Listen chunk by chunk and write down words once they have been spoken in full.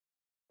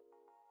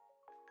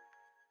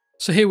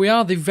So here we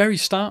are, the very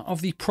start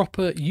of the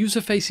proper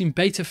user-facing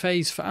beta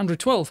phase for Android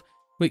 12,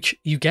 which,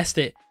 you guessed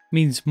it,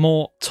 means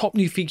more top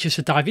new features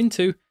to dive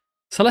into,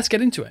 so let's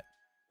get into it.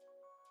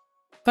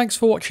 Thanks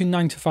for watching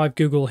 9 to 5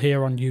 Google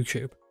here on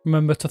YouTube.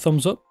 Remember to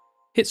thumbs up,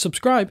 hit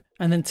subscribe,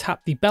 and then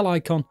tap the bell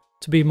icon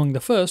to be among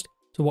the first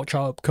to watch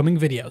our upcoming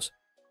videos.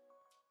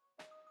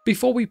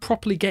 Before we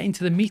properly get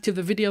into the meat of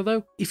the video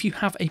though, if you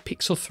have a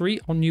Pixel 3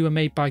 or newer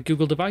made by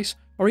Google device,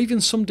 or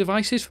even some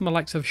devices from the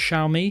likes of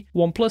Xiaomi,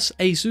 OnePlus,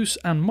 Asus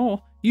and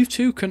more, you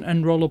too can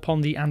enroll upon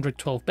the Android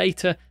 12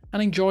 beta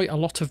and enjoy a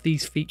lot of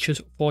these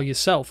features for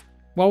yourself.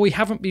 While we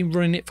haven't been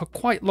running it for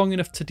quite long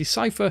enough to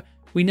decipher,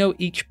 we know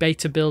each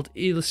beta build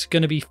is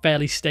going to be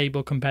fairly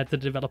stable compared to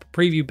the developer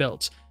preview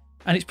builds,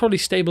 and it's probably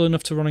stable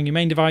enough to run on your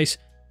main device.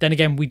 Then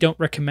again, we don't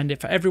recommend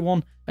it for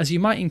everyone, as you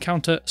might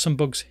encounter some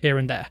bugs here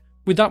and there.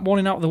 With that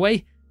warning out of the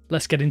way,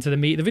 let's get into the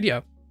meat of the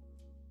video.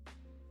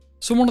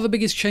 So one of the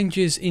biggest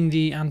changes in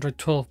the Android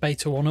 12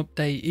 Beta 1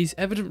 update is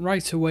evident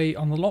right away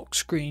on the lock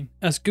screen,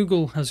 as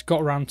Google has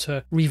got around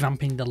to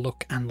revamping the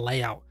look and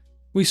layout.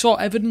 We saw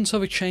evidence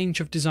of a change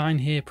of design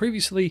here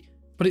previously,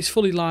 but it's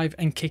fully live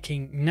and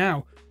kicking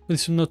now, with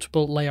some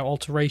notable layout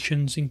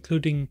alterations,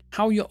 including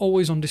how your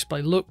always on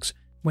display looks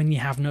when you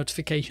have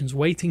notifications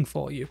waiting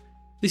for you.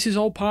 This is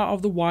all part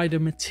of the wider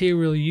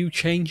Material You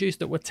changes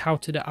that were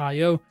touted at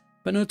I/O,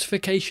 but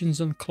notifications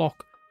and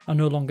clock are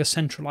no longer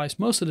centralized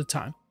most of the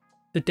time.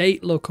 The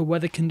date, local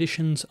weather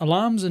conditions,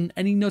 alarms and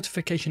any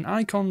notification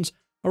icons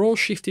are all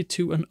shifted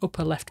to an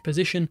upper left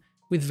position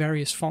with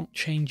various font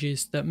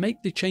changes that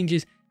make the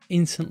changes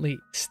instantly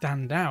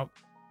stand out.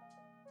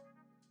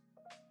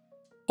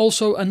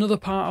 Also, another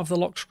part of the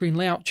lock screen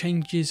layout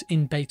changes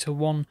in Beta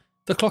 1,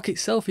 the clock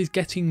itself is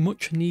getting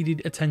much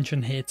needed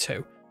attention here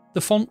too.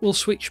 The font will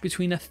switch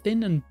between a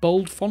thin and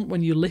bold font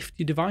when you lift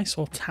your device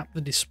or tap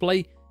the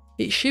display.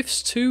 It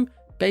shifts too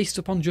based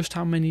upon just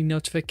how many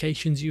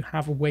notifications you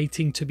have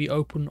waiting to be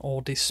open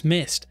or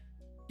dismissed.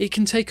 It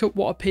can take up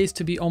what appears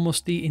to be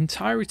almost the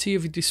entirety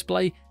of your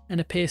display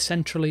and appear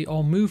centrally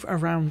or move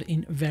around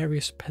in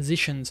various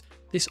positions.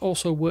 This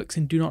also works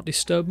in Do Not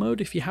Disturb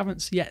mode if you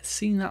haven't yet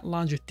seen that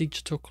larger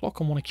digital clock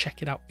and want to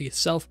check it out for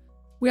yourself.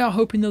 We are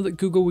hoping though that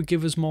Google would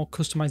give us more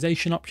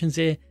customization options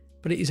here,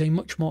 but it is a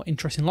much more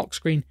interesting lock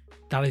screen,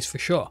 that is for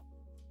sure.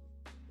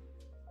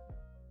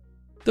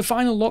 The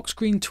final lock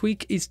screen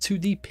tweak is to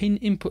the pin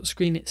input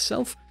screen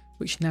itself,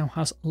 which now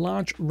has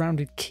large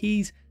rounded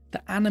keys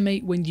that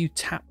animate when you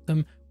tap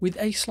them with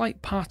a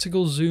slight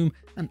particle zoom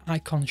and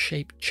icon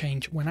shape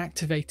change when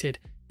activated.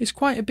 It's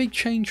quite a big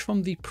change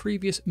from the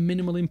previous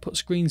minimal input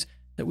screens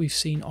that we've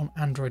seen on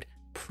Android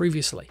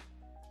previously.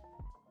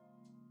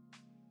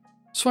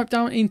 Swipe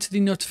down into the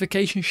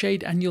notification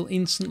shade and you'll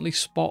instantly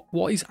spot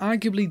what is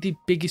arguably the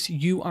biggest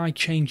UI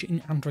change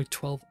in Android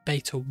 12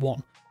 Beta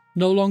 1.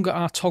 No longer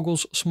are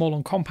toggles small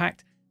and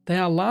compact, they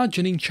are large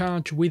and in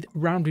charge with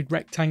rounded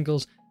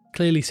rectangles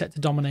clearly set to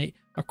dominate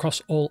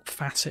across all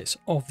facets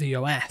of the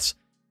OS.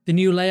 The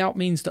new layout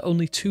means that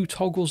only 2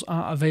 toggles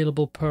are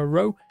available per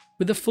row,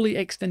 with a fully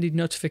extended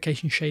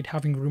notification shade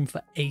having room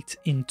for 8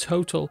 in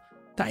total.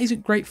 That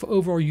isn't great for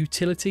overall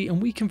utility,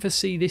 and we can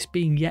foresee this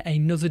being yet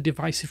another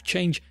divisive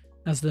change,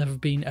 as there have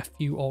been a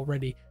few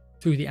already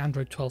through the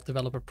Android 12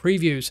 developer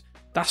previews.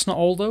 That's not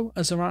all though,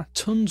 as there are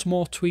tons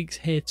more tweaks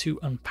here to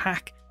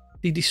unpack.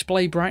 The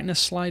display brightness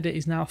slider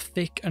is now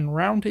thick and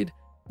rounded,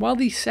 while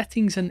the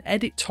settings and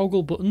edit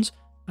toggle buttons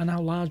are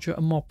now larger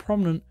and more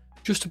prominent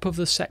just above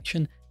the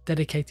section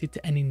dedicated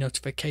to any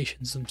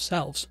notifications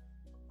themselves.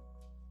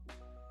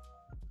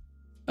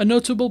 A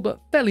notable but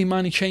fairly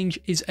minor change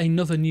is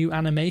another new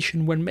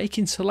animation when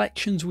making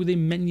selections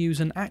within menus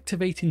and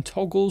activating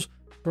toggles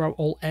throughout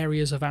all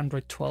areas of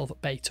Android 12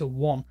 Beta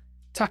 1.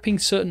 Tapping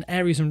certain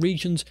areas and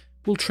regions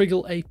will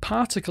trigger a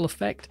particle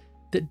effect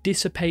that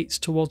dissipates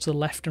towards the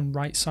left and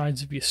right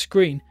sides of your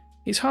screen.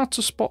 It's hard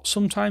to spot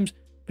sometimes,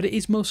 but it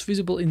is most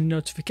visible in the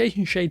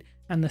notification shade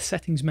and the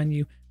settings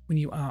menu when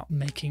you are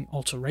making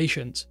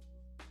alterations.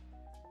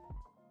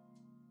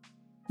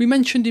 We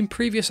mentioned in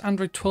previous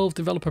Android 12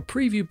 developer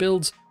preview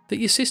builds that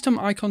your system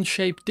icon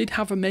shape did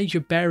have a major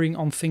bearing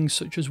on things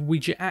such as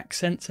widget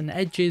accents and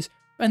edges,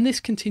 and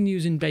this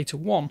continues in Beta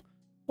 1.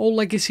 All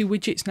legacy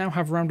widgets now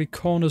have rounded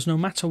corners no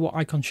matter what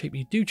icon shape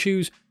you do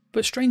choose,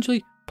 but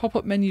strangely,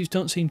 pop-up menus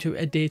don't seem to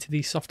adhere to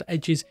these softer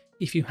edges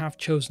if you have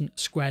chosen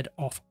squared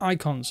off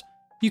icons.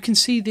 You can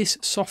see this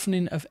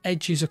softening of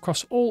edges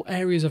across all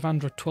areas of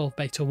Android 12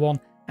 Beta 1,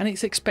 and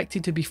it's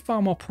expected to be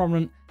far more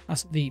prominent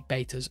as the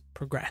betas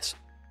progress.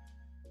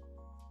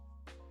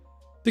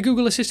 The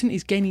Google Assistant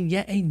is gaining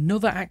yet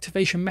another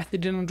activation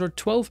method in Android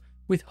 12,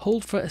 with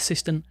Hold for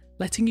Assistant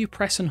letting you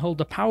press and hold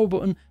the power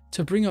button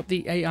to bring up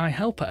the AI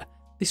helper.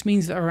 This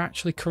means there are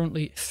actually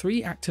currently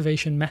 3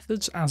 activation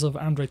methods as of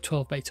Android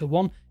 12 Beta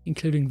 1,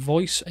 including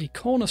voice, a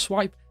corner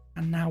swipe,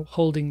 and now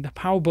holding the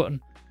power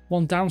button.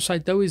 One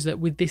downside though is that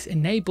with this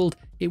enabled,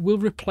 it will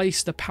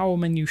replace the power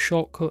menu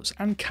shortcuts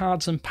and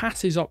cards and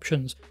passes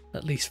options,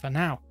 at least for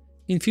now.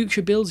 In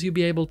future builds, you'll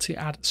be able to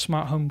add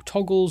smart home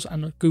toggles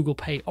and Google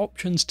Pay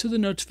options to the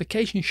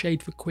notification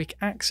shade for quick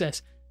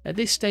access, at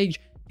this stage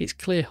it's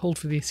clear Hold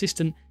for the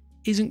Assistant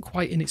isn't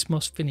quite in its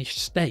most finished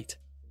state.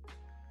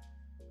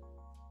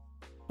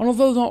 And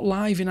although not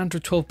live in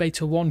Android 12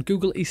 Beta 1,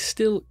 Google is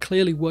still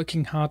clearly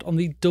working hard on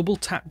the double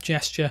tap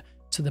gesture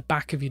to the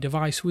back of your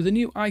device with a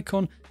new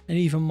icon and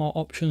even more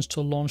options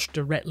to launch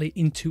directly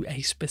into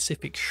a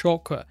specific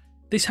shortcut.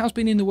 This has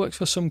been in the works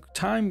for some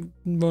time,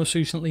 most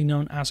recently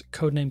known as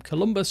codename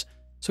Columbus,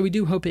 so we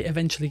do hope it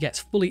eventually gets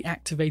fully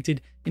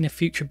activated in a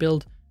future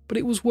build, but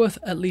it was worth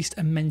at least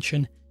a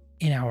mention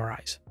in our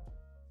eyes.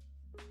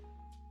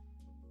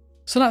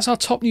 So that's our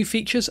top new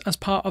features as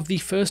part of the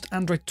first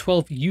Android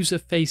 12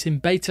 user-facing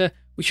beta,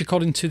 which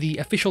according to the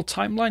official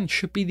timeline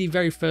should be the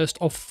very first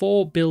of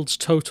 4 builds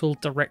total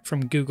direct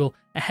from Google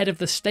ahead of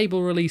the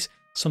stable release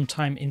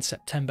sometime in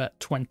September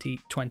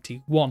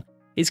 2021.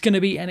 It's going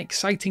to be an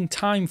exciting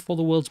time for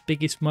the world's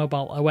biggest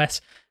mobile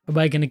OS, and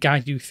we're going to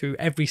guide you through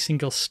every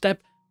single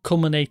step,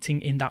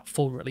 culminating in that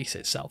full release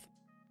itself.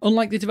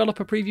 Unlike the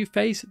developer preview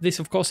phase, this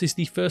of course is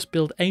the first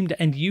build aimed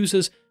at end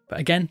users, but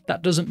again,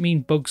 that doesn't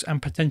mean bugs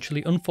and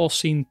potentially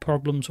unforeseen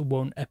problems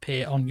won't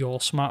appear on your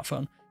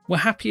smartphone. We're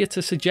happier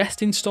to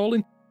suggest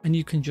installing, and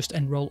you can just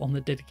enroll on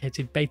the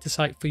dedicated beta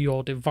site for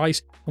your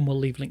device, and we'll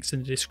leave links in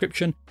the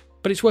description.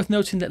 But it's worth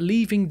noting that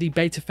leaving the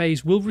beta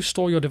phase will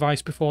restore your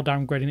device before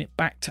downgrading it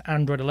back to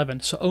Android 11,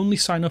 so only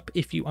sign up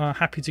if you are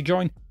happy to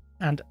join,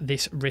 and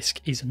this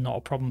risk is not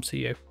a problem to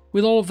you.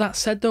 With all of that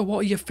said though, what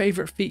are your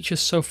favourite features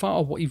so far,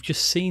 or what you've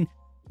just seen?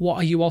 What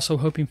are you also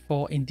hoping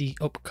for in the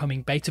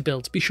upcoming beta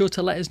builds? Be sure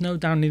to let us know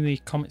down in the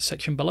comments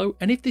section below,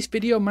 and if this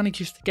video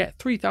manages to get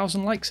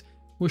 3,000 likes,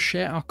 we'll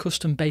share our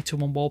custom beta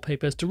 1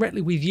 wallpapers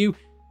directly with you.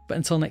 But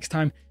until next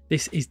time,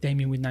 this is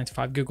Damien with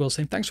 9to5Google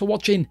saying thanks for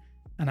watching,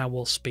 and I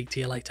will speak to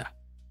you later.